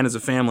team and as a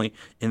family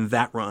in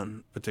that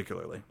run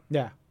particularly.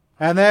 Yeah.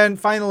 And then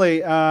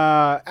finally,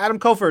 Adam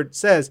Colford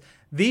says,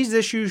 these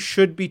issues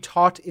should be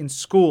taught in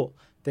school.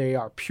 They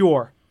are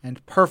pure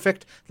and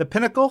perfect, the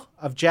pinnacle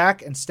of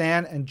Jack and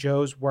Stan and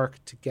Joe's work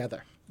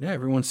together. Yeah,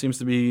 everyone seems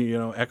to be, you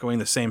know, echoing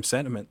the same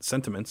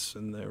sentiments,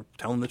 and they're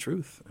telling the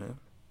truth. Yeah.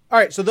 All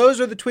right, so those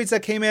are the tweets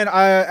that came in.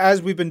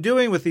 As we've been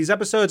doing with these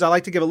episodes, I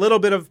like to give a little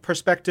bit of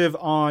perspective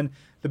on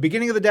the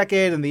beginning of the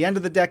decade and the end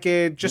of the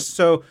decade, just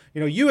so,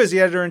 you know, you as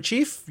the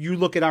editor-in-chief, you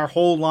look at our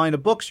whole line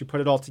of books, you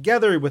put it all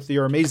together with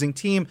your amazing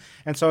team.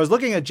 And so I was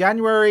looking at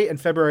January and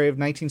February of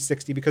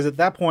 1960, because at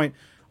that point,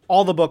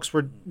 all the books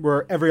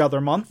were every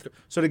other month.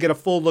 So to get a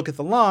full look at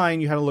the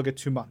line, you had to look at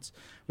 2 months.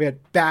 We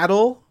had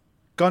Battle,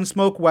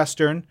 Gunsmoke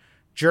Western,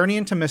 Journey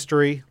into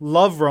Mystery,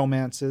 Love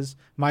Romances,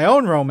 My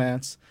Own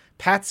Romance,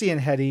 Patsy and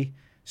Hetty,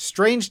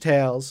 Strange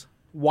Tales,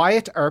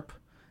 Wyatt Earp,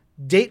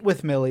 Date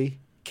with Millie,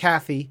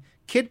 Kathy,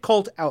 Kid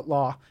Colt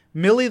Outlaw,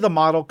 Millie the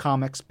Model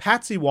Comics,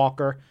 Patsy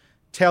Walker,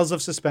 Tales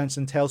of Suspense,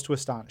 and Tales to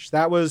Astonish.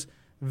 That was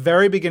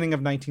very beginning of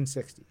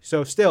 1960.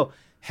 So still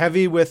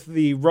heavy with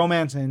the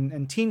romance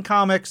and teen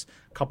comics,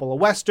 a couple of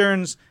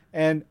westerns,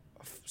 and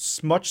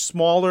much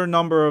smaller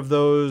number of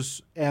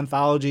those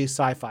anthology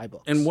sci-fi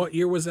books. And what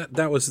year was that?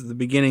 That was the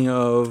beginning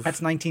of...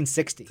 That's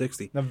 1960.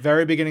 60. The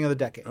very beginning of the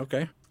decade.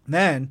 Okay.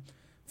 Then,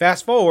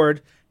 fast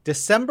forward,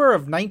 December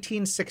of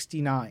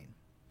 1969.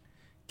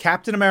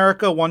 Captain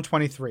America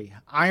 123,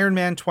 Iron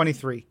Man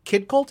 23,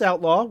 Kid Colt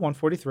Outlaw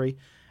 143,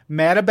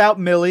 Mad About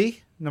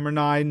Millie, number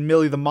 9,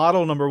 Millie the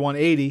Model, number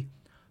 180,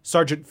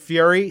 Sergeant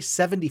Fury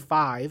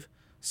 75,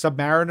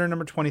 Submariner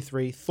number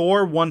 23,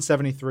 Thor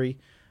 173,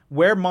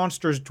 Where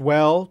Monsters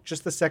Dwell,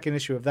 just the second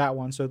issue of that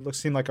one, so it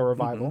seemed like a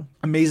revival.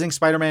 Amazing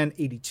Spider-Man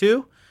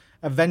 82,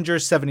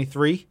 Avengers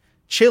 73,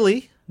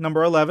 Chili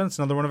number 11, it's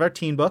another one of our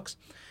teen books,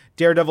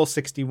 Daredevil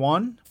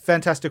 61,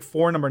 Fantastic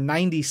Four number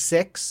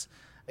 96,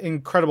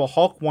 Incredible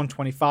Hulk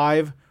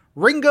 125,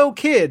 Ringo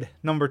Kid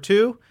number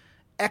 2,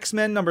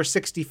 X-Men number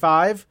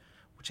 65,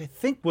 which I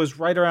think was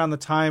right around the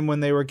time when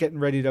they were getting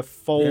ready to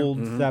fold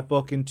that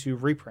book into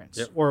reprints,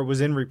 or it was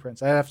in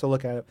reprints. I'd have to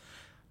look at it.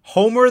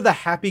 Homer the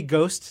Happy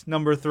Ghost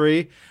number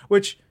 3,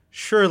 which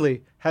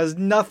surely has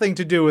nothing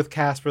to do with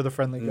Casper the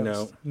Friendly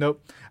Ghost.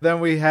 Nope.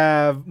 Then we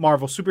have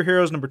Marvel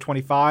Superheroes number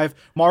 25,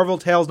 Marvel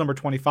Tales number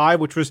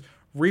 25, which was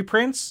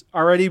reprints.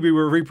 Already we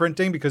were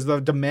reprinting because the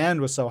demand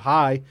was so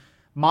high.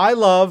 My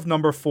Love,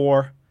 number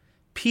 4.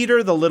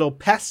 Peter the Little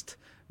Pest,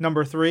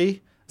 number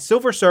 3.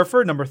 Silver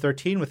Surfer, number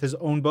 13, with his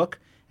own book.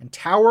 And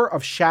Tower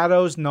of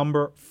Shadows,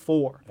 number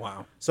 4.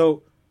 Wow.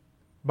 So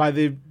by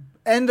the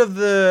end of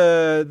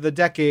the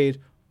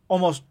decade,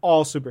 almost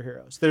all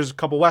superheroes. There's a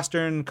couple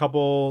Western,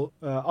 couple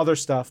other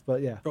stuff,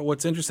 but yeah. But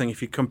what's interesting,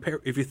 if you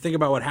think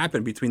about what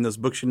happened between those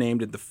books you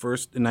named at the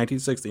first in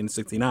 1960 and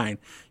 69,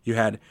 you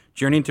had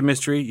Journey into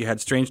Mystery, you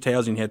had Strange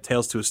Tales, and you had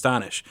Tales to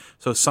Astonish.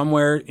 So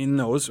somewhere in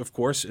those, of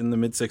course, in the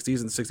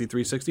mid-60s, in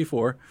 63,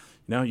 64,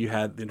 you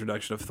had the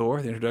introduction of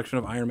Thor, the introduction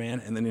of Iron Man,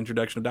 and then the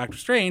introduction of Doctor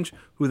Strange,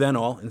 who then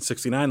all, in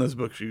 69, those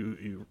books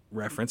you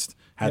referenced,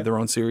 had their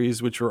own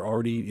series, which were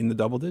already in the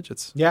double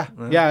digits. Yeah.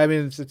 I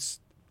mean, it's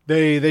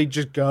They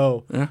just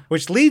go. Yeah.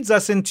 Which leads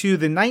us into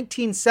the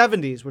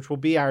 1970s, which will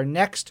be our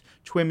next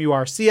TWIM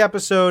URC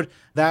episode.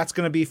 That's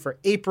going to be for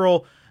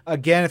April.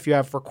 Again, if you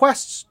have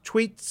requests,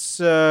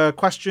 tweets,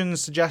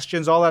 questions,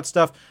 suggestions, all that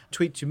stuff,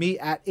 tweet to me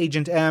at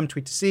Agent M,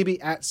 tweet to CB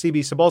at CB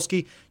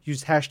Cebulski.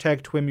 Use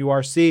hashtag TWIM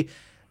URC.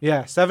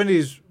 Yeah,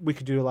 70s, we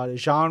could do a lot of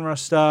genre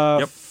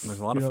stuff. Yep, there's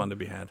a lot of fun to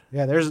be had.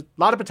 Yeah, there's a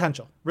lot of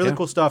potential. Really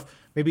cool stuff.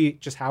 Maybe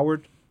just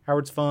Howard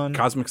Howard's fun.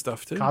 Cosmic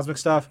stuff, too. Cosmic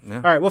stuff. Yeah.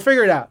 All right, we'll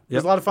figure it out. There's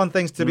Yep. a lot of fun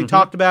things to be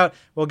talked about.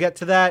 We'll get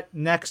to that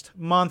next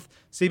month.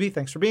 CB,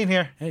 thanks for being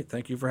here. Hey,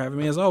 thank you for having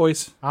me as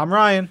always. I'm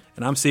Ryan,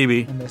 And I'm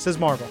CB, and this is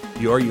Marvel.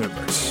 your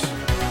universe.